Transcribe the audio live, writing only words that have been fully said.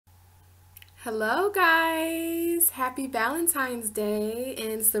Hello, guys! Happy Valentine's Day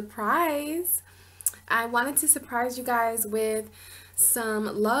and surprise! I wanted to surprise you guys with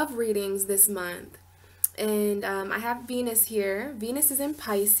some love readings this month. And I have Venus here. Venus is in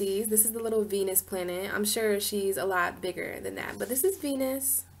Pisces. This is the little Venus planet. I'm sure she's a lot bigger than that, but this is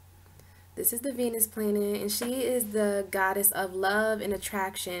Venus. This is the Venus planet, and she is the goddess of love and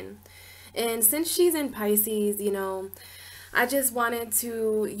attraction. And since she's in Pisces, I just wanted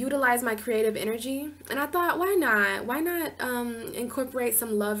to utilize my creative energy, and I thought, why not? Why not incorporate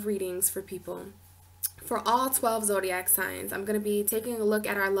some love readings for people? For all 12 zodiac signs, I'm going to be taking a look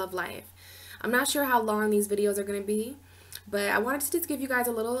at our love life. I'm not sure how long these videos are going to be, but I wanted to just give you guys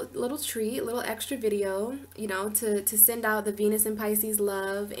a little treat, a little extra video, to send out the Venus and Pisces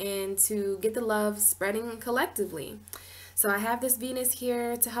love and to get the love spreading collectively. So I have this Venus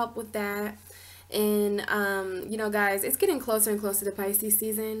here to help with that. And, guys, it's getting closer and closer to Pisces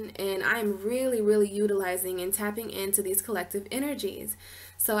season, and I'm really utilizing and tapping into these collective energies.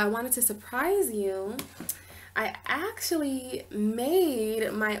 So I wanted to surprise you. I actually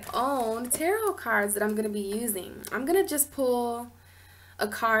made my own tarot cards that I'm going to be using. I'm going to just pull a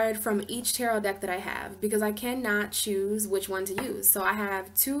card from each tarot deck that I have because I cannot choose which one to use. So I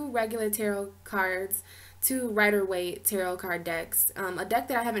have two regular tarot cards, two Rider-Waite tarot card decks, a deck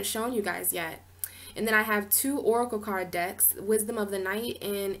that I haven't shown you guys yet. And then I have two oracle card decks, Wisdom of the Night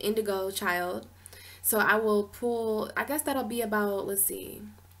and Indigo Child. So I will pull, I guess that'll be about, let's see,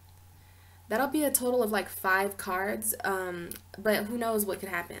 that'll be a total of like 5 cards, but who knows what could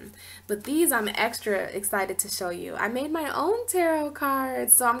happen. But these I'm extra excited to show you. I made my own tarot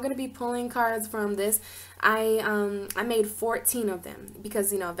cards, so I'm going to be pulling cards from this. I made 14 of them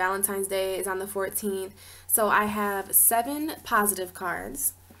because, Valentine's Day is on the 14th. So I have 7 positive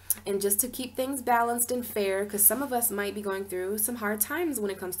cards. And just to keep things balanced and fair, because some of us might be going through some hard times when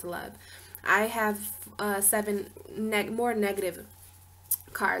it comes to love, I have 7 more negative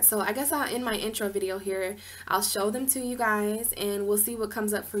cards. So I guess in my intro video here, I'll show them to you guys and we'll see what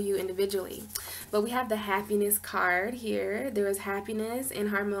comes up for you individually. But we have the happiness card here. There is happiness and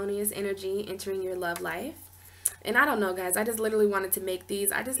harmonious energy entering your love life. And I don't know, guys, I just literally wanted to make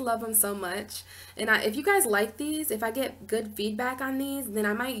these. I just love them so much. And if you guys like these, if I get good feedback on these, then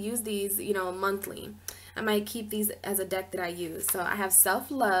I might use these, monthly. I might keep these as a deck that I use. So I have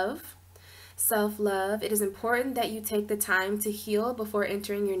self-love. Self-love. It is important that you take the time to heal before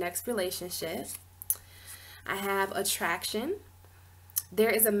entering your next relationship. I have attraction. There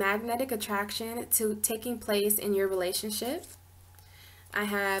is a magnetic attraction to taking place in your relationship. I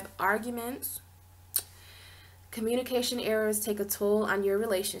have arguments. Communication errors take a toll on your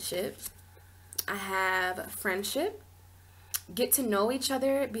relationship. I have friendship. Get to know each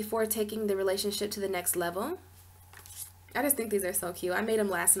other before taking the relationship to the next level. I just think these are so cute. I made them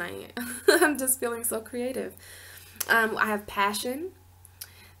last night. I'm just feeling so creative. I have passion.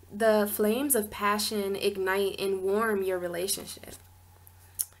 The flames of passion ignite and warm your relationship.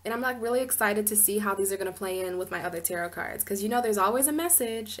 And I'm like really excited to see how these are going to play in with my other tarot cards. Because there's always a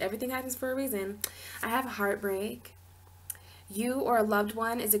message. Everything happens for a reason. I have heartbreak. You or a loved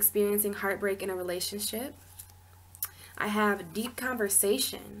one is experiencing heartbreak in a relationship. I have deep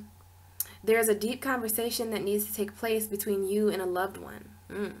conversation. There's a deep conversation that needs to take place between you and a loved one.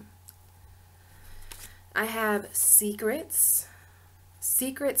 I have secrets.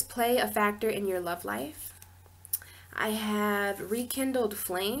 Secrets play a factor in your love life. I have rekindled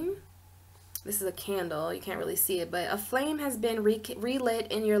flame. This is a candle. You can't really see it, but a flame has been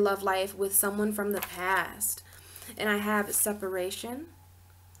relit in your love life with someone from the past. And I have separation.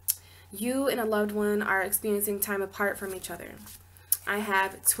 You and a loved one are experiencing time apart from each other. I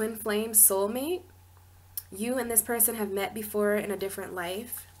have twin flame soulmate. You and this person have met before in a different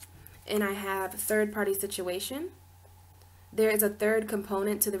life. And I have third party situation. There is a third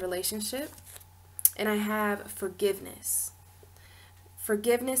component to the relationship. And I have forgiveness.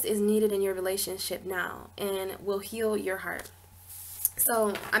 Forgiveness is needed in your relationship now and will heal your heart.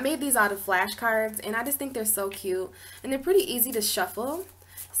 So I made these out of flashcards and I just think they're so cute and they're pretty easy to shuffle.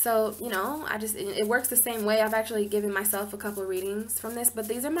 So, it works the same way. I've actually given myself a couple readings from this, but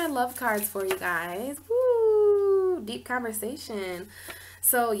these are my love cards for you guys. Woo! Deep conversation.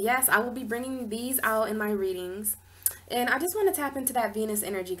 So yes, I will be bringing these out in my readings. And I just want to tap into that Venus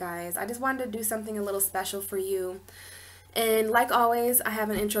energy, guys. I just wanted to do something a little special for you. And like always, I have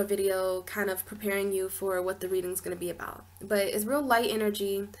an intro video kind of preparing you for what the reading's going to be about. But it's real light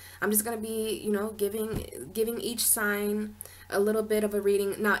energy. I'm just going to be, giving each sign a little bit of a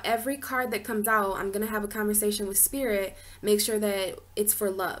reading. Now, every card that comes out, I'm going to have a conversation with Spirit. Make sure that it's for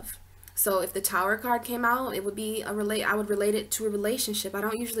love. So if the Tower card came out, it would be I would relate it to a relationship. I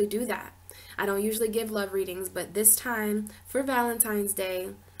don't usually do that. I don't usually give love readings, but this time for Valentine's Day,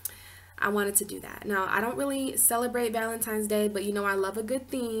 I wanted to do that. Now, I don't really celebrate Valentine's Day, but you know, I love a good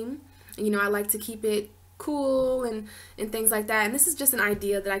theme. And you know, I like to keep it cool and things like that. And this is just an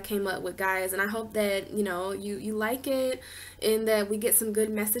idea that I came up with, guys, and I hope that, you know, you like it and that we get some good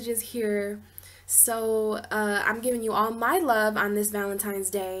messages here. So I'm giving you all my love on this Valentine's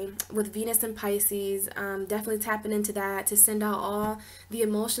Day with Venus and Pisces. Definitely tapping into that to send out all the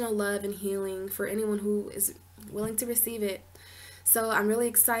emotional love and healing for anyone who is willing to receive it. So I'm really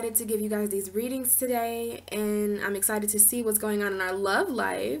excited to give you guys these readings today, and I'm excited to see what's going on in our love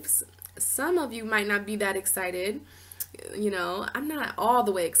lives. Some of you might not be that excited. You know, I'm not all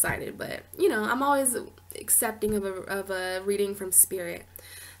the way excited, but, you know, I'm always accepting of a reading from Spirit.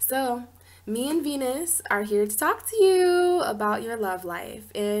 So me and Venus are here to talk to you about your love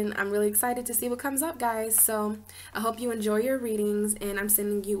life, and I'm really excited to see what comes up, guys. So I hope you enjoy your readings, and I'm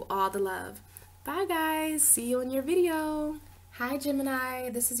sending you all the love. Bye, guys. See you in your video. Hi,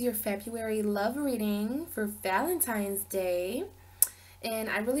 Gemini. This is your February love reading for Valentine's Day. And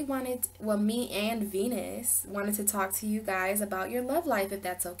I really wanted, well, me and Venus wanted to talk to you guys about your love life, if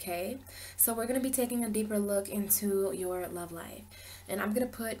that's okay. So we're going to be taking a deeper look into your love life. And I'm going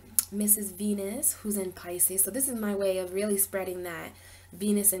to put Mrs. Venus, who's in Pisces. So this is my way of really spreading that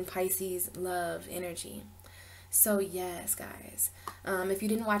Venus and Pisces love energy. So yes, guys, if you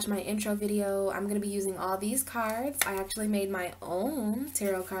didn't watch my intro video, I'm going to be using all these cards. I actually made my own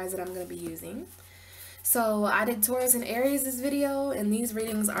tarot cards that I'm going to be using. So I did Taurus and Aries this video, and these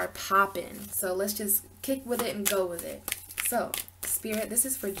readings are popping. So let's just kick with it and go with it. So, Spirit, this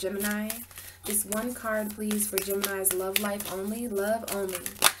is for Gemini. Just one card, please, for Gemini's love life only. Love only.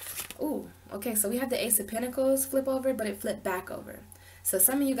 Ooh, okay, so we have the Ace of Pentacles flip over, but it flipped back over. So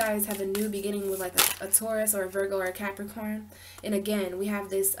some of you guys have a new beginning with like a Taurus or a Virgo or a Capricorn. And again, we have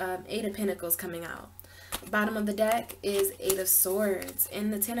this Eight of Pentacles coming out. Bottom of the deck is Eight of Swords,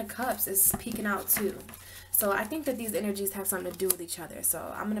 and the Ten of Cups is peeking out too. So I think that these energies have something to do with each other.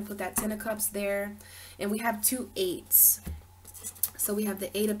 So I'm going to put that Ten of Cups there, and we have two eights. So we have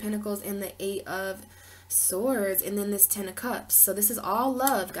the Eight of Pentacles and the Eight of Swords, and then this Ten of Cups. So this is all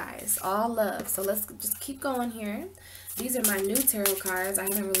love, guys, all love. So let's just keep going here. These are my new tarot cards. I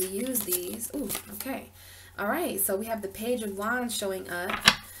haven't really used these. Ooh, okay. All right, so we have the Page of Wands showing up.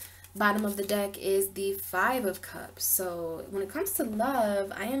 Bottom of the deck is the Five of Cups. So when it comes to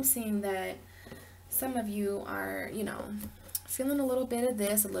love, I am seeing that some of you are, you know, feeling a little bit of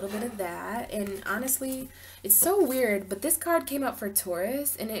this, a little bit of that. And honestly, it's so weird, but this card came out for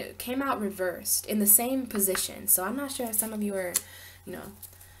Taurus, and it came out reversed in the same position. So I'm not sure if some of you are, you know,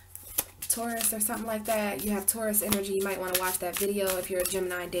 Taurus or something like that. You have Taurus energy. You might want to watch that video if you're a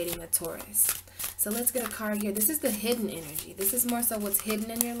Gemini dating a Taurus. So let's get a card here. This is the hidden energy. This is more so what's hidden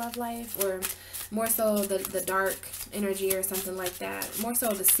in your love life, or more so the dark energy or something like that. More so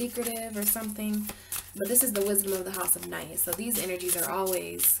the secretive or something. But this is the wisdom of the House of Knights. So these energies are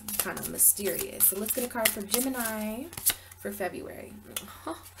always kind of mysterious. So let's get a card for Gemini for February.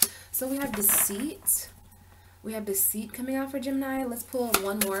 So we have Deceit. We have Deceit coming out for Gemini. Let's pull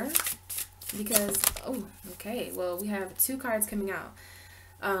one more because, oh, okay. Well, we have two cards coming out.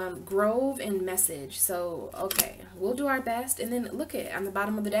 Grove and Message. So okay, we'll do our best. And then look at on the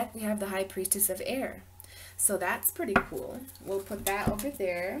bottom of the deck we have the High Priestess of Air. So that's pretty cool. We'll put that over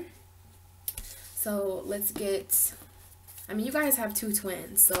there. So let's get, I mean, you guys have two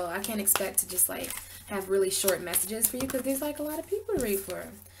twins, so I can't expect to just like have really short messages for you because there's like a lot of people to read for.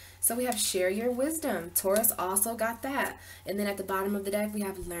 So we have Share Your Wisdom. Taurus also got that. And then at the bottom of the deck, we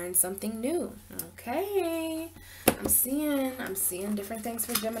have Learn Something New. Okay. I'm seeing different things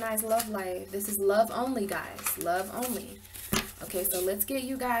for Gemini's love life. This is love only, guys. Love only. Okay, so let's get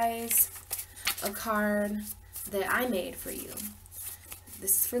you guys a card that I made for you.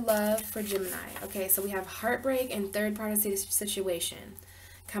 This is for love for Gemini. Okay, so we have Heartbreak and Third Party Situation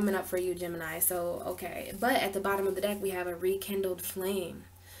coming up for you, Gemini. So, okay. But at the bottom of the deck, we have a Rekindled Flame.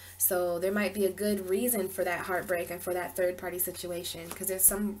 So there might be a good reason for that heartbreak and for that third party situation, because there's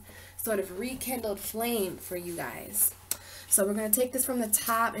some sort of rekindled flame for you guys. So we're going to take this from the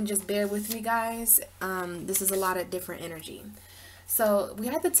top and just bear with me, guys. This is a lot of different energy. So we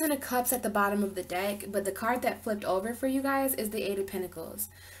have the Ten of Cups at the bottom of the deck, but the card that flipped over for you guys is the Eight of Pentacles.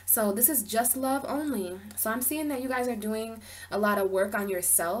 So this is just love only. So I'm seeing that you guys are doing a lot of work on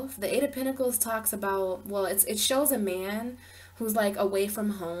yourself. The Eight of Pentacles talks about, well, it shows a man who's like away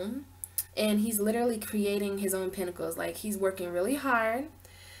from home, and he's literally creating his own pentacles. Like he's working really hard,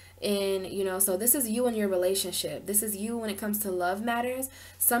 And, you know, so this is you in your relationship. This is you when it comes to love matters.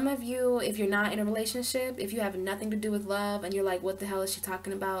 Some of you, if you're not in a relationship, if you have nothing to do with love and you're like, what the hell is she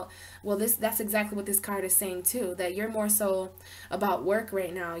talking about? Well, that's exactly what this card is saying too, that you're more so about work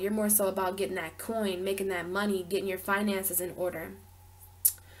right now. You're more so about getting that coin, making that money, getting your finances in order.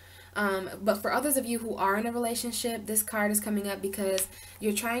 But for others of you who are in a relationship, this card is coming up because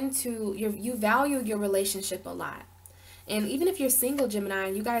you value your relationship a lot. And even if you're single, Gemini,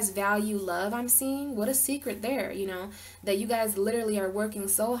 and you guys value love, I'm seeing, what a secret there, you know, that you guys literally are working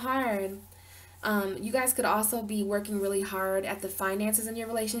so hard. You guys could also be working really hard at the finances in your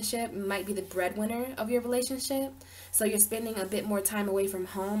relationship. You might be the breadwinner of your relationship. So you're spending a bit more time away from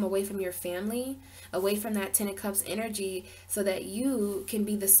home, away from your family, away from that Ten of Cups energy so that you can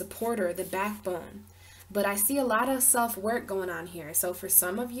be the supporter, the backbone. But I see a lot of self-work going on here. So for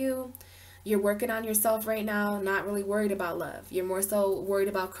some of you, you're working on yourself right now, not really worried about love. You're more so worried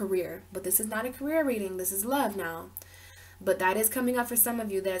about career. But this is not a career reading. This is love now. But that is coming up for some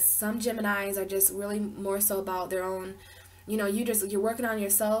of you, that some Geminis are just really more so about their own, you know, you're working on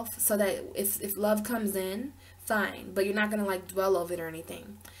yourself so that if love comes in, fine, but you're not going to like dwell over it or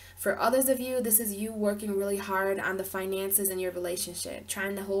anything. For others of you, this is you working really hard on the finances in your relationship,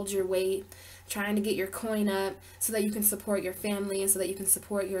 trying to hold your weight, trying to get your coin up so that you can support your family and so that you can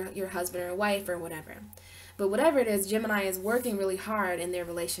support your husband or wife or whatever. But whatever it is, Gemini is working really hard in their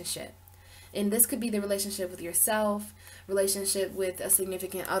relationship. And this could be the relationship with yourself, relationship with a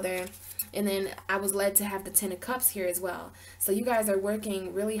significant other. And then I was led to have the Ten of Cups here as well. So you guys are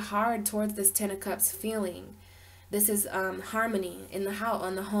working really hard towards this Ten of Cups feeling. This is harmony in the house,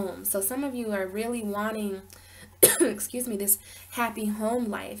 on the home. So some of you are really wanting, excuse me, this happy home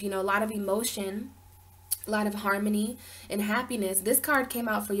life. You know, a lot of emotion, a lot of harmony and happiness. This card came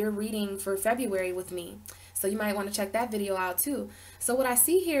out for your reading for February with me. So you might want to check that video out too. So what I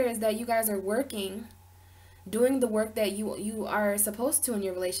see here is that you guys are working, doing the work that you are supposed to in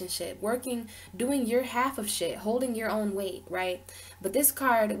your relationship, working, doing your half of shit, holding your own weight, right? But this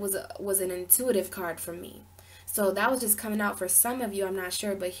card was an intuitive card for me. So that was just coming out for some of you, I'm not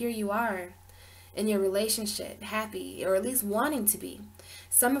sure, but here you are in your relationship, happy, or at least wanting to be.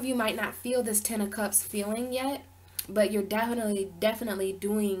 Some of you might not feel this Ten of Cups feeling yet, but you're definitely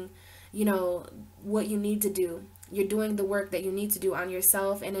doing, you know, what you need to do. You're doing the work that you need to do on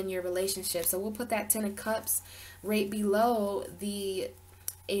yourself and in your relationship. So we'll put that Ten of Cups right below the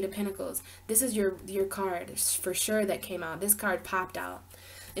Eight of Pentacles. This is your card for sure that came out. This card popped out.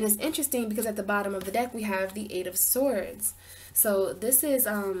 And it's interesting because at the bottom of the deck we have the Eight of Swords. So this is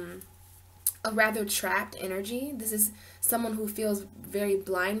a rather trapped energy. This is someone who feels very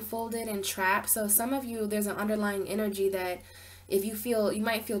blindfolded and trapped. So some of you, there's an underlying energy that if you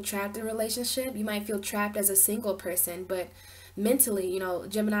might feel trapped in a relationship, you might feel trapped as a single person, but mentally, you know,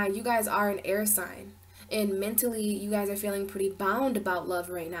 Gemini, you guys are an air sign. And mentally, you guys are feeling pretty bound about love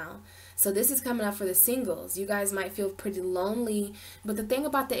right now. So this is coming up for the singles. You guys might feel pretty lonely. But the thing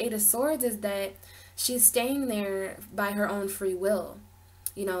about the Eight of Swords is that she's staying there by her own free will.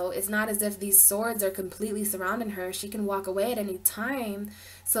 You know, it's not as if these swords are completely surrounding her. She can walk away at any time.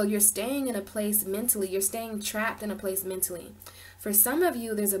 So you're staying in a place mentally. You're staying trapped in a place mentally. For some of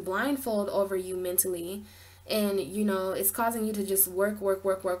you, there's a blindfold over you mentally. And, you know, it's causing you to just work,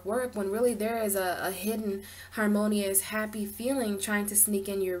 when really there is a hidden, harmonious, happy feeling trying to sneak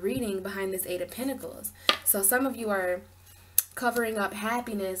in your reading behind this Eight of Pentacles. So some of you are covering up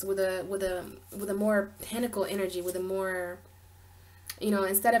happiness with a more pentacle energy, with a more, you know,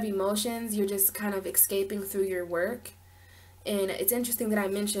 instead of emotions, you're just kind of escaping through your work. And it's interesting that I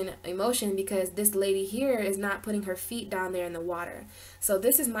mention emotion because this lady here is not putting her feet down there in the water. So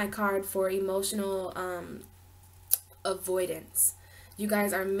this is my card for emotional avoidance. You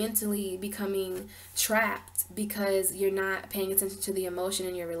guys are mentally becoming trapped because you're not paying attention to the emotion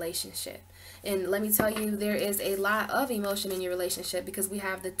in your relationship. And let me tell you, there is a lot of emotion in your relationship because we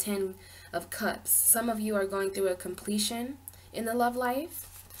have the Ten of Cups. Some of you are going through a completion in the love life.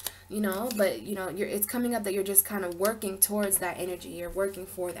 You know, but you know, it's coming up that you're just kind of working towards that energy. You're working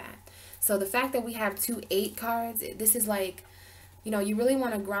for that. So the fact that we have 2 8 cards, this is like, you know, you really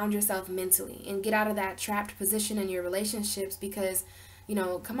want to ground yourself mentally and get out of that trapped position in your relationships because, you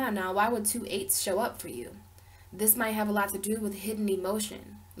know, come on now, why would 2 8s show up for you? This might have a lot to do with hidden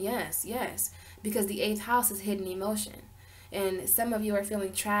emotion. Yes, because the 8th house is hidden emotion. And some of you are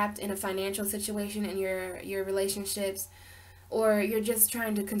feeling trapped in a financial situation in your relationships, or you're just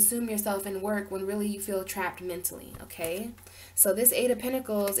trying to consume yourself in work when really you feel trapped mentally, okay? So this Eight of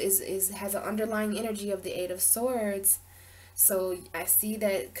Pentacles has an underlying energy of the Eight of Swords. So I see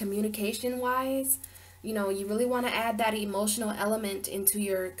that communication-wise, You know, you really want to add that emotional element into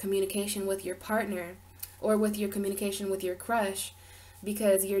your communication with your partner or with your communication with your crush,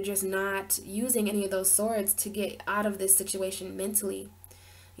 because you're just not using any of those swords to get out of this situation mentally.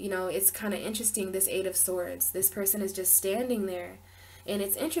 You know, it's kind of interesting, this Eight of Swords. This person is just standing there. And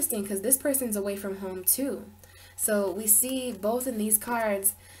it's interesting because this person's away from home too. So we see both in these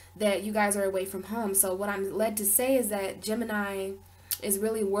cards that you guys are away from home. So what I'm led to say is that Gemini is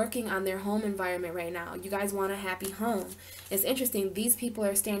really working on their home environment right now. You guys want a happy home. It's interesting. These people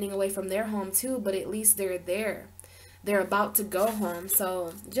are standing away from their home too, but at least they're there. They're about to go home.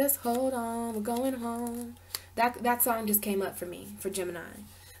 So just hold on, we're going home. That song just came up for me, for Gemini.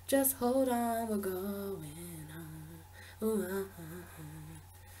 Just hold on, we're going home. Ooh,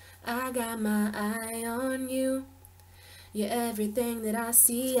 I got my eye on you. You're everything that I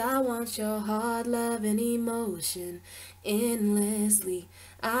see. I want your heart, love, and emotion endlessly.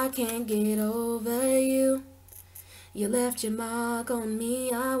 I can't get over you. You left your mark on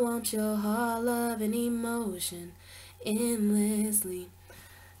me. I want your heart, love, and emotion endlessly.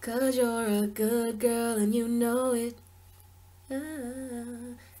 'Cause you're a good girl and you know it.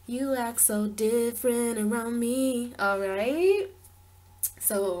 You act so different around me. Alright?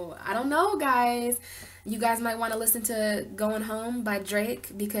 So, I don't know, guys. You guys might want to listen to Going Home by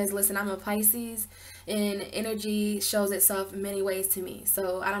Drake, because, listen, I'm a Pisces, and energy shows itself in many ways to me.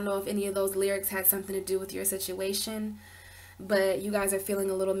 So, I don't know if any of those lyrics had something to do with your situation, but you guys are feeling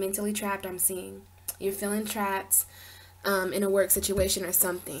a little mentally trapped, I'm seeing. You're feeling trapped in a work situation or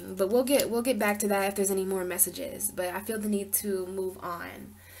something. But we'll get back to that if there's any more messages. But I feel the need to move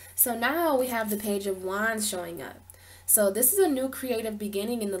on. So now we have the Page of Wands showing up. So this is a new creative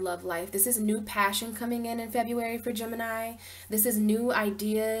beginning in the love life. This is new passion coming in February for Gemini. This is new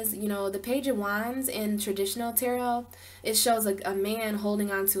ideas. You know, the Page of Wands in traditional tarot, it shows a man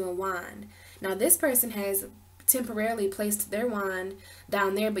holding onto a wand. Now this person has temporarily placed their wand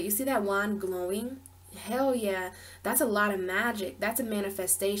down there, but you see that wand glowing? Hell yeah, that's a lot of magic. That's a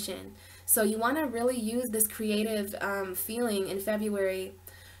manifestation. So you want to really use this creative feeling in February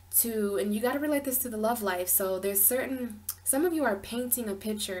and you got to relate this to the love life. So there's some of you are painting a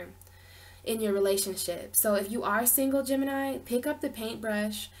picture in your relationship. So if you are single, Gemini, pick up the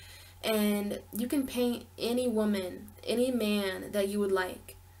paintbrush and you can paint any woman, any man that you would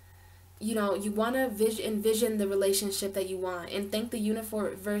like. You know, you want to envision the relationship that you want and thank the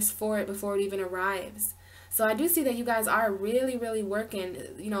universe for it before it even arrives. So I do see that you guys are really, really working.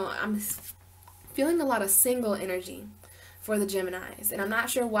 You know, I'm feeling a lot of single energy for the Geminis, and I'm not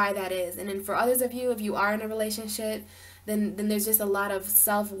sure why that is. And then for others of you, if you are in a relationship, then there's just a lot of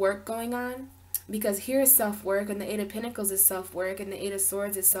self-work going on, because here is self-work, and the Eight of Pentacles is self-work, and the Eight of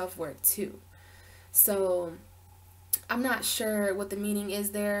Swords is self-work too. So I'm not sure what the meaning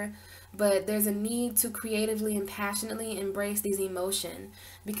is there, but there's a need to creatively and passionately embrace these emotions,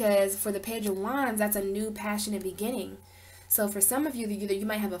 because for the Page of Wands, that's a new passionate beginning. So for some of you, you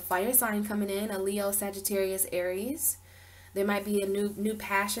might have a fire sign coming in, a Leo, Sagittarius, Aries. There might be a new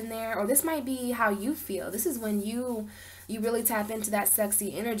passion there, or this might be how you feel. This is when you really tap into that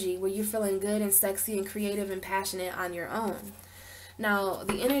sexy energy where you're feeling good and sexy and creative and passionate on your own. Now,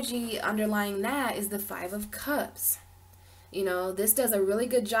 the energy underlying that is the Five of Cups. You know, this does a really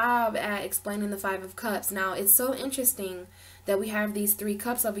good job at explaining the Five of Cups. Now, it's so interesting that we have these three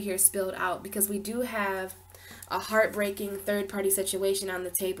cups over here spilled out, because we do have a heartbreaking third-party situation on the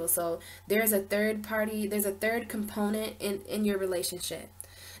table. So there's a third party, there's a third component in your relationship.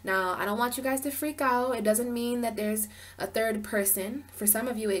 Now, I don't want you guys to freak out. It doesn't mean that there's a third person. For some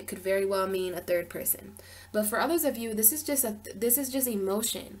of you, it could very well mean a third person. But for others of you, this is just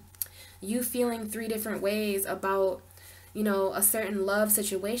emotion. You feeling three different ways about, you know, a certain love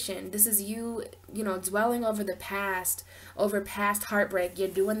situation. This is you know, dwelling over the past, over past heartbreak. You're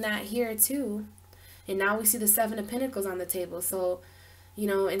doing that here too. And now we see the Seven of Pentacles on the table. So, you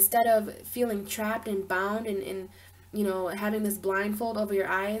know, instead of feeling trapped and bound and you know, having this blindfold over your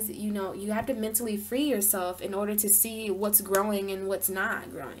eyes, you know, you have to mentally free yourself in order to see what's growing and what's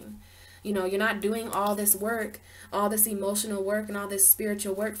not growing. You know, you're not doing all this work, all this emotional work and all this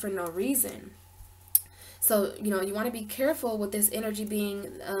spiritual work for no reason. So, you know, you want to be careful with this energy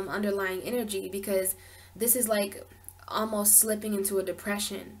being underlying energy, because this is like almost slipping into a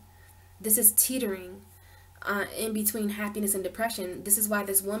depression. This is teetering in between happiness and depression. This is why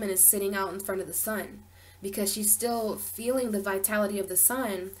this woman is sitting out in front of the sun, because she's still feeling the vitality of the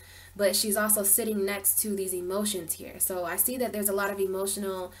sun, but she's also sitting next to these emotions here. So I see that there's a lot of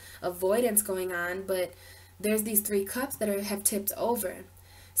emotional avoidance going on, but there's these three cups that have tipped over.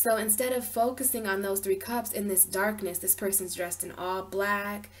 So instead of focusing on those three cups in this darkness, this person's dressed in all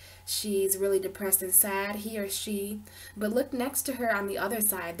black, she's really depressed and sad, he or she. But look next to her on the other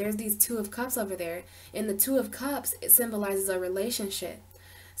side. There's these two of cups over there. And the two of cups, it symbolizes a relationship.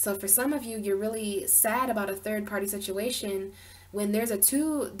 So for some of you, you're really sad about a third party situation. When there's a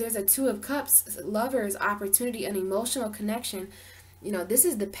two of cups, lovers, opportunity, an emotional connection. You know, this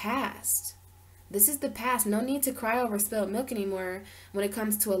is the past. This is the past. No need to cry over spilled milk anymore when it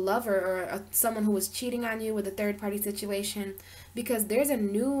comes to a lover or someone who was cheating on you with a third party situation, because there's a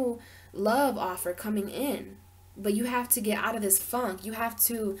new love offer coming in. But you have to get out of this funk. You have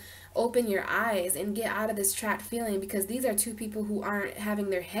to open your eyes and get out of this trapped feeling, because these are two people who aren't having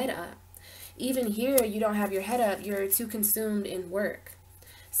their head up. Even here, you don't have your head up. You're too consumed in work.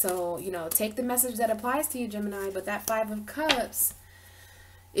 So, you know, take the message that applies to you, Gemini, but that Five of Cups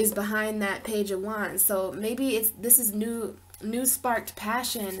is behind that Page of Wands. So maybe this is new sparked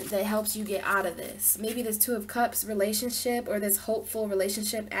passion that helps you get out of this. Maybe this Two of Cups relationship or this hopeful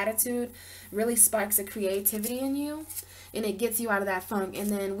relationship attitude really sparks a creativity in you, and it gets you out of that funk. And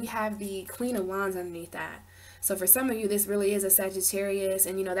then we have the Queen of Wands underneath that. So for some of you, this really is a Sagittarius,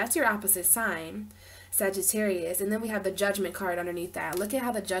 and you know, that's your opposite sign, Sagittarius. And then we have the Judgment card underneath that. Look at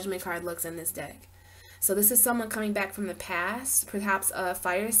how the Judgment card looks in this deck. So this is someone coming back from the past, perhaps a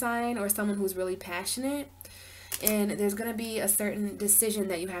fire sign or someone who's really passionate. And there's going to be a certain decision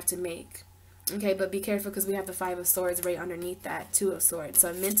that you have to make. Okay, but be careful, because we have the Five of Swords right underneath that Two of Swords.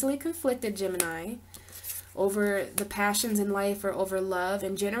 So mentally conflicted, Gemini, over the passions in life or over love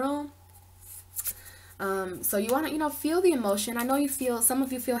in general. So you want to, you know, feel the emotion. I know you feel, some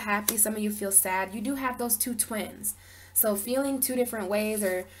of you feel happy, some of you feel sad. You do have those two twins. So feeling two different ways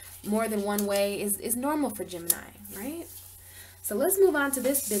or more than one way is normal for Gemini, right? So let's move on to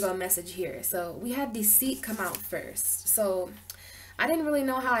this big old message here. So we had deceit come out first. So I didn't really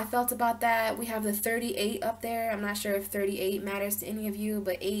know how I felt about that. We have the 38 up there. I'm not sure if 38 matters to any of you,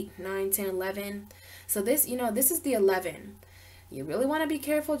 but 8, 9, 10, 11. So this, you know, this is the 11. You really want to be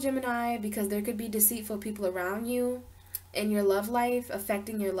careful, Gemini, because there could be deceitful people around you in your love life,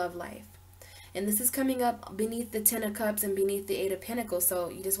 affecting your love life. And this is coming up beneath the 10 of Cups and beneath the 8 of Pentacles. So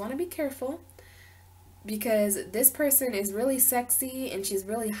you just want to be careful, because this person is really sexy and she's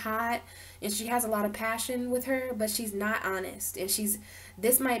really hot and she has a lot of passion with her, but she's not honest. And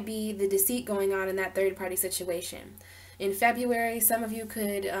this might be the deceit going on in that third party situation. In February, some of you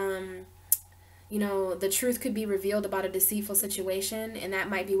could, you know, the truth could be revealed about a deceitful situation, and that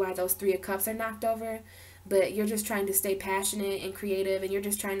might be why those 3 of Cups are knocked over. But you're just trying to stay passionate and creative, and you're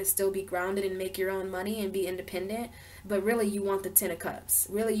just trying to still be grounded and make your own money and be independent. But really, you want the 10 of Cups.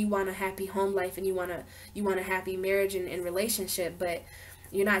 Really, you want a happy home life, and you want a happy marriage and relationship. But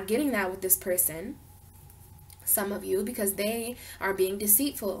you're not getting that with this person, some of you, because they are being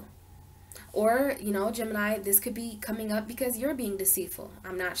deceitful. Or, you know, Gemini, this could be coming up because you're being deceitful.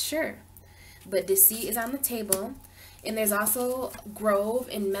 I'm not sure. But deceit is on the table. And there's also Grove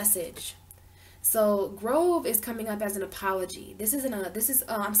and Message. So Grove is coming up as an apology.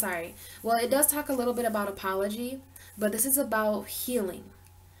 I'm sorry. Well, it does talk a little bit about apology, but this is about healing.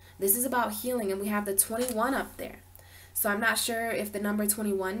 This is about healing, and we have the 21 up there. So I'm not sure if the number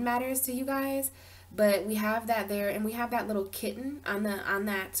 21 matters to you guys, but we have that there, and we have that little kitten on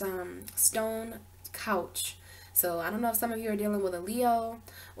that stone couch. So I don't know if some of you are dealing with a Leo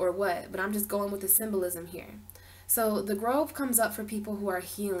or what, but I'm just going with the symbolism here. So the Grove comes up for people who are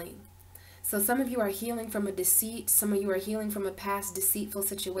healing. So some of you are healing from a deceit. Some of you are healing from a past deceitful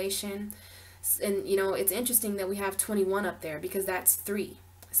situation. And, you know, it's interesting that we have 21 up there, because that's 3.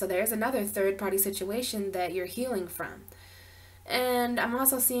 So there's another third party situation that you're healing from. And I'm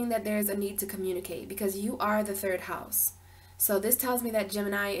also seeing that there's a need to communicate, because you are the 3rd house. So this tells me that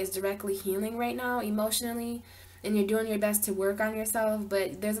Gemini is directly healing right now emotionally, and you're doing your best to work on yourself.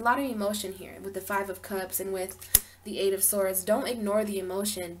 But there's a lot of emotion here with the 5 of Cups and with the 8 of Swords. Don't ignore the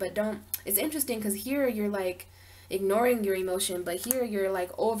emotion, but it's interesting, because here you're like ignoring your emotion, but here you're like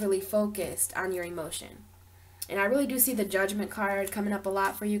overly focused on your emotion. And I really do see the Judgment card coming up a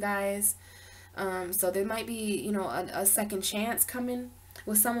lot for you guys. So there might be, you know, a second chance coming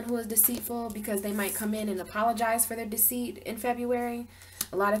with someone who is deceitful, because they might come in and apologize for their deceit in February.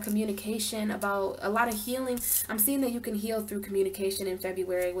 A lot of communication, about a lot of healing. I'm seeing that you can heal through communication in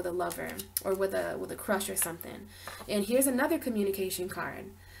February with a lover or with a crush or something. And here's another communication card.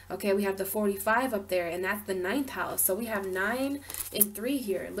 Okay, we have the 45 up there, and that's the 9th house. So we have 9 and 3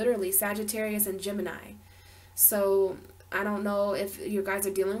 here, literally Sagittarius and Gemini. So I don't know if you guys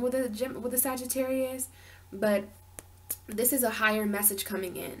are dealing with a Sagittarius, but this is a higher message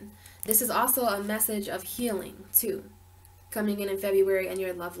coming in. This is also a message of healing too. coming in February in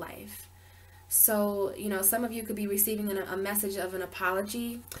your love life. So, you know, some of you could be receiving a message of an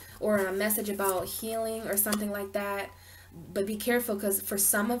apology or a message about healing or something like that. But be careful, because for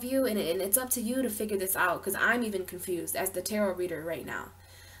some of you, and it's up to you to figure this out, because I'm even confused as the tarot reader right now.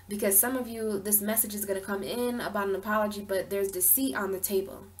 Because some of you, this message is going to come in about an apology, but there's deceit on the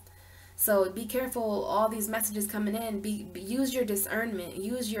table. So be careful, all these messages coming in, use your discernment,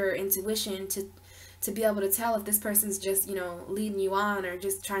 use your intuition to be able to tell if this person's just, you know, leading you on or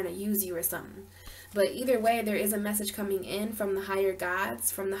just trying to use you or something. But either way, there is a message coming in from the higher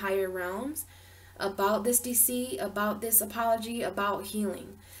gods, from the higher realms, about this deceit, about this apology, about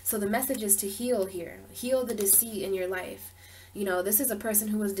healing. So the message is to heal here. Heal the deceit in your life. You know, this is a person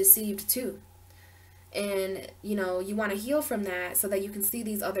who was deceived too. And, you know, you want to heal from that so that you can see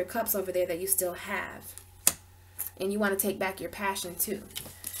these other cups over there that you still have. And you want to take back your passion too.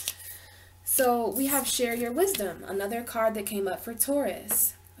 So we have Share Your Wisdom, another card that came up for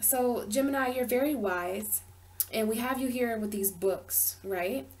Taurus. So Gemini, you're very wise. And we have you here with these books,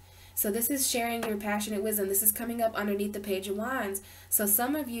 right? So this is sharing your passionate wisdom. This is coming up underneath the Page of Wands. So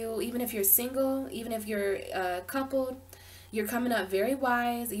some of you, even if you're single, even if you're coupled, you're coming up very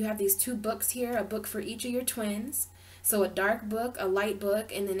wise. You have these two books here, a book for each of your twins. So a dark book, a light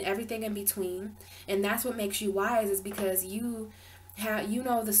book, and then everything in between. And that's what makes you wise, is because you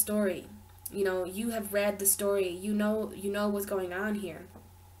know the story. You know, you have read the story. You know what's going on here.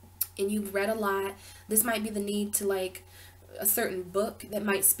 And you've read a lot. This might be the need to, like, a certain book that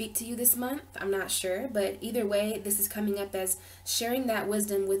might speak to you this month. I'm not sure, but either way, this is coming up as sharing that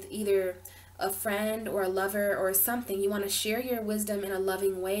wisdom with either a friend or a lover or something. You want to share your wisdom in a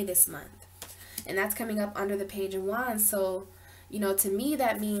loving way this month, and that's coming up under the Page of Wands. So, you know, to me,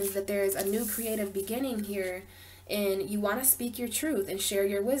 that means that there's a new creative beginning here, and you want to speak your truth and share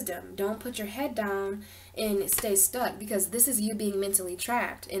your wisdom. Don't put your head down and stay stuck, because this is you being mentally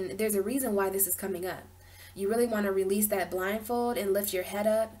trapped, and there's a reason why this is coming up. You really want to release that blindfold and lift your head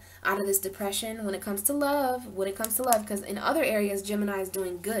up out of this depression when it comes to love, because in other areas, Gemini is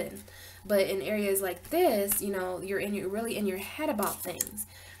doing good. But in areas like this, you know, you're really in your head about things.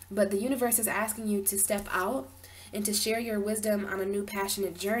 But the universe is asking you to step out and to share your wisdom on a new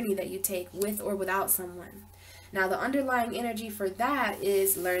passionate journey that you take with or without someone. Now, the underlying energy for that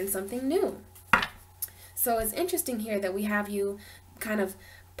is learn something new. So it's interesting here that we have you kind of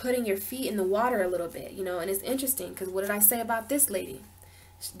putting your feet in the water a little bit, you know, and it's interesting because what did I say about this lady?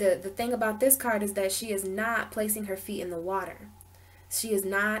 The thing about this card is that she is not placing her feet in the water. She is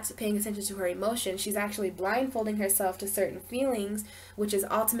not paying attention to her emotions. She's actually blindfolding herself to certain feelings, which is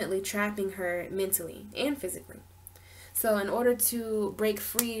ultimately trapping her mentally and physically. So in order to break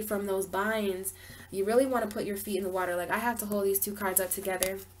free from those binds, you really want to put your feet in the water. Like, I have to hold these two cards up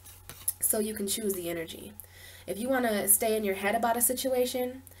together so you can choose the energy. If you want to stay in your head about a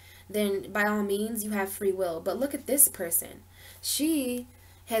situation, then by all means, you have free will. But look at this person. She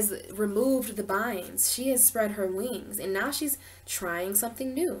has removed the binds. She has spread her wings, and now she's trying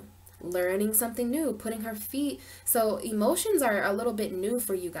something new, learning something new, putting her feet. So emotions are a little bit new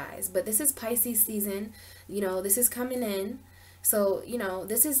for you guys, but this is Pisces season. You know, this is coming in. So, you know,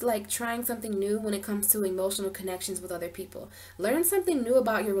 this is like trying something new when it comes to emotional connections with other people. Learn something new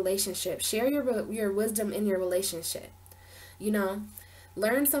about your relationship. Share your wisdom in your relationship. You know,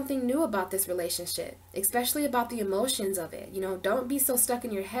 learn something new about this relationship, especially about the emotions of it. You know, don't be so stuck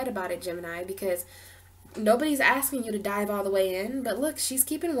in your head about it, Gemini, because nobody's asking you to dive all the way in. But look, she's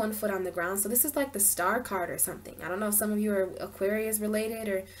keeping one foot on the ground. So this is like the Star card or something. I don't know if some of you are Aquarius related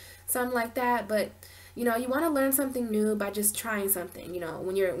or something like that, but you know, you want to learn something new by just trying something. You know,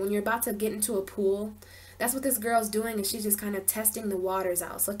 when you're about to get into a pool, that's what this girl's doing, and she's just kind of testing the waters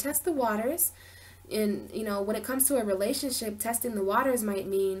out. So test the waters. And, you know, when it comes to a relationship, testing the waters might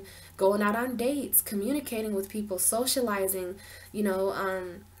mean going out on dates, communicating with people, socializing, you know,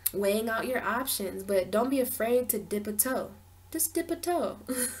 weighing out your options. But don't be afraid to dip a toe. Just dip a toe.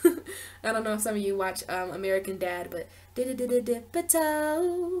 I don't know if some of you watch American Dad, but dip a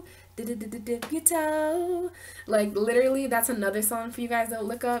toe. Dip your toe. Like, literally, that's another song for you guys to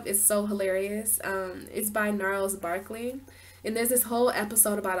look up. It's so hilarious. It's by Gnarls Barkley. And there's this whole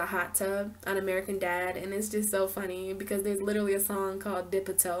episode about a hot tub on American Dad, and it's just so funny because there's literally a song called Dip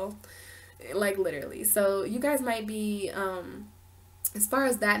a Toe. Like, literally. So you guys might be, as far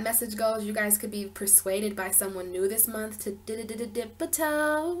as that message goes, you guys could be persuaded by someone new this month to dip a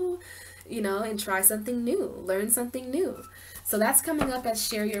toe, you know, and try something new, learn something new. So that's coming up as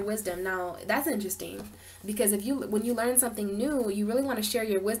share your wisdom. Now, that's interesting because when you learn something new, you really want to share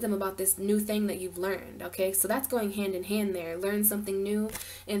your wisdom about this new thing that you've learned, okay? So that's going hand in hand there. Learn something new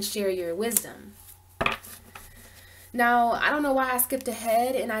and share your wisdom. Now, I don't know why I skipped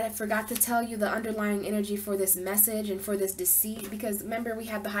ahead and I forgot to tell you the underlying energy for this message and for this deceit, because remember we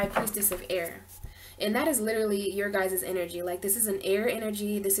have the High Priestess of Air. And that is literally your guys' energy. Like, this is an air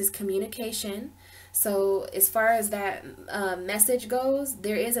energy. This is communication. So as far as that message goes,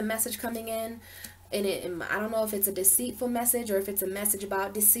 there is a message coming in. And I don't know if it's a deceitful message or if it's a message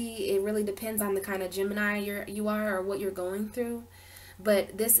about deceit. It really depends on the kind of Gemini you are or what you're going through.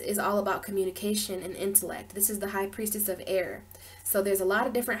 But this is all about communication and intellect. This is the High Priestess of Air. So there's a lot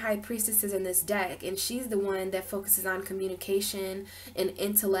of different High Priestesses in this deck, and she's the one that focuses on communication and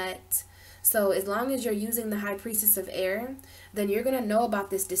intellect. So as long as you're using the High Priestess of Air, then you're going to know about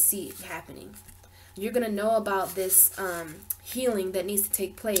this deceit happening. You're going to know about this healing that needs to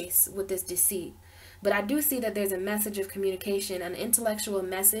take place with this deceit. But I do see that there's a message of communication, an intellectual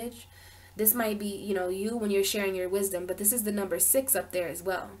message. This might be, you when you're sharing your wisdom, but this is the number 6 up there as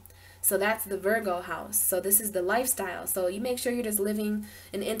well. So that's the Virgo house. So this is the lifestyle. So you make sure you're just living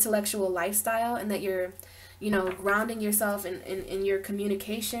an intellectual lifestyle and that you're, grounding yourself in your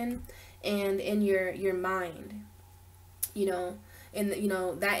communication and in your mind, and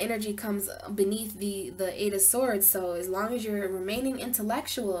that energy comes beneath the 8 of Swords. So as long as you're remaining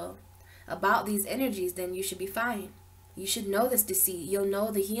intellectual about these energies, then you should be fine. You should know this deceit. You'll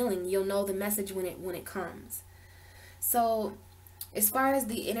know the healing. You'll know the message when it comes. So as far as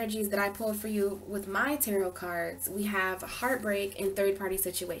the energies that I pulled for you with my tarot cards, we have heartbreak and third-party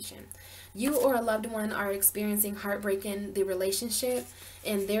situation. You or a loved one are experiencing heartbreak in the relationship,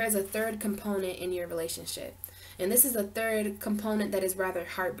 and there is a third component in your relationship. And this is a third component that is rather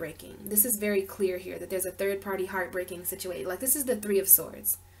heartbreaking. This is very clear here that there's a third-party heartbreaking situation. Like, this is the 3 of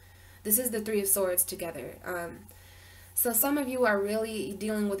Swords. This is the 3 of Swords together. So some of you are really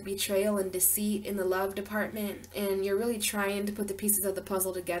dealing with betrayal and deceit in the love department, and you're really trying to put the pieces of the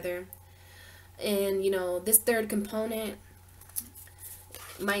puzzle together. And, this third component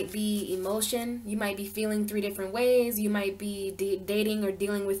might be emotion. You might be feeling 3 different ways. You might be dating or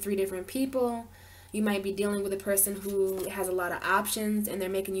dealing with 3 different people. You might be dealing with a person who has a lot of options and they're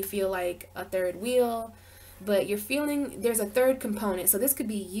making you feel like a third wheel. But you're feeling there's a third component. So this could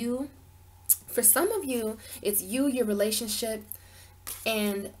be you. For some of you, it's you, your relationship,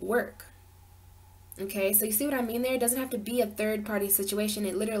 and work. Okay, so you see what I mean there? It doesn't have to be a third-party situation.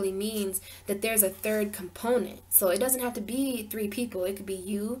 It literally means that there's a third component. So it doesn't have to be 3 people. It could be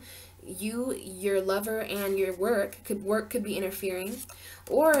you, your lover, and your work. Work could be interfering.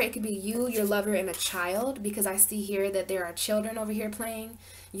 Or it could be you, your lover, and a child, because I see here that there are children over here playing.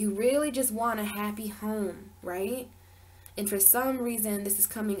 You really just want a happy home, right? And for some reason, this is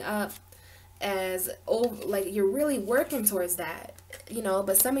coming up as like you're really working towards that,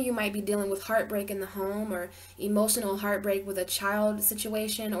 but some of you might be dealing with heartbreak in the home or emotional heartbreak with a child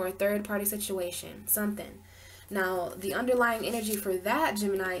situation or a third-party situation, something. Now, the underlying energy for that,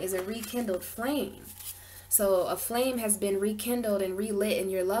 Gemini, is a rekindled flame. So a flame has been rekindled and relit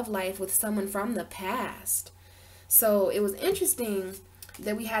in your love life with someone from the past. So it was interesting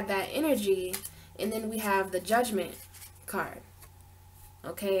that we had that energy, and then we have the Judgment card,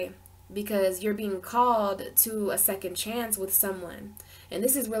 okay? Because you're being called to a second chance with someone. And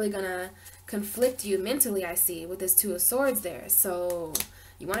this is really going to conflict you mentally, I see, with this 2 of Swords there. So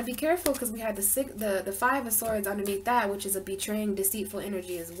you want to be careful because we had the 5 of Swords underneath that, which is a betraying, deceitful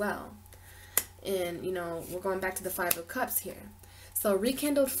energy as well. And, we're going back to the 5 of Cups here. So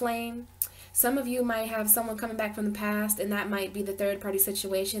rekindled flame. Some of you might have someone coming back from the past, and that might be the third-party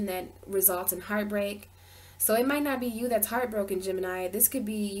situation that results in heartbreak. So it might not be you that's heartbroken, Gemini. This could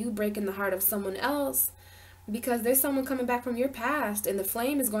be you breaking the heart of someone else because there's someone coming back from your past, and the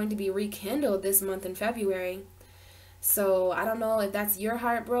flame is going to be rekindled this month in February. So I don't know if that's your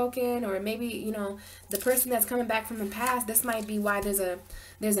heart broken, or maybe, the person that's coming back from the past, this might be why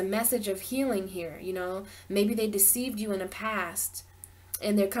there's a message of healing here, Maybe they deceived you in the past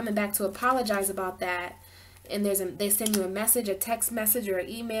and they're coming back to apologize about that. And they send you a message, a text message or an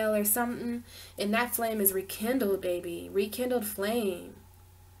email or something, and that flame is rekindled, baby. Rekindled flame.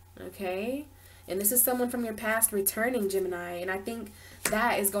 Okay? And this is someone from your past returning, Gemini. And I think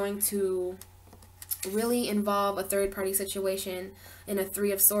that is going to really involve a third-party situation in a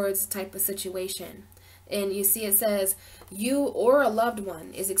 3 of Swords type of situation. And you see it says you or a loved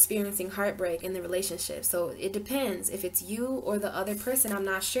one is experiencing heartbreak in the relationship. So it depends if it's you or the other person. I'm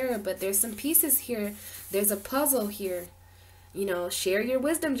not sure, but there's some pieces here. There's a puzzle here. Share your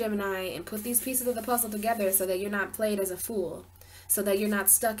wisdom, Gemini, and put these pieces of the puzzle together so that you're not played as a fool. So that you're not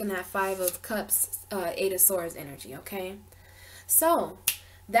stuck in that 5 of Cups, 8 of Swords energy, okay? So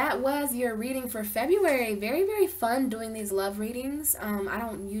that was your reading for February. Very, very fun doing these love readings. I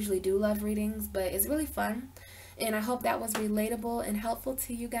don't usually do love readings, but it's really fun. And I hope that was relatable and helpful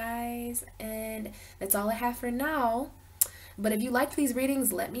to you guys. And that's all I have for now. But if you liked these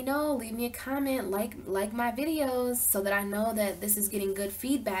readings, let me know. Leave me a comment, like my videos, so that I know that this is getting good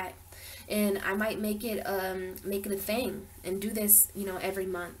feedback. And I might make it a thing and do this, every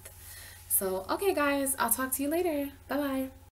month. So, okay guys, I'll talk to you later. Bye-bye.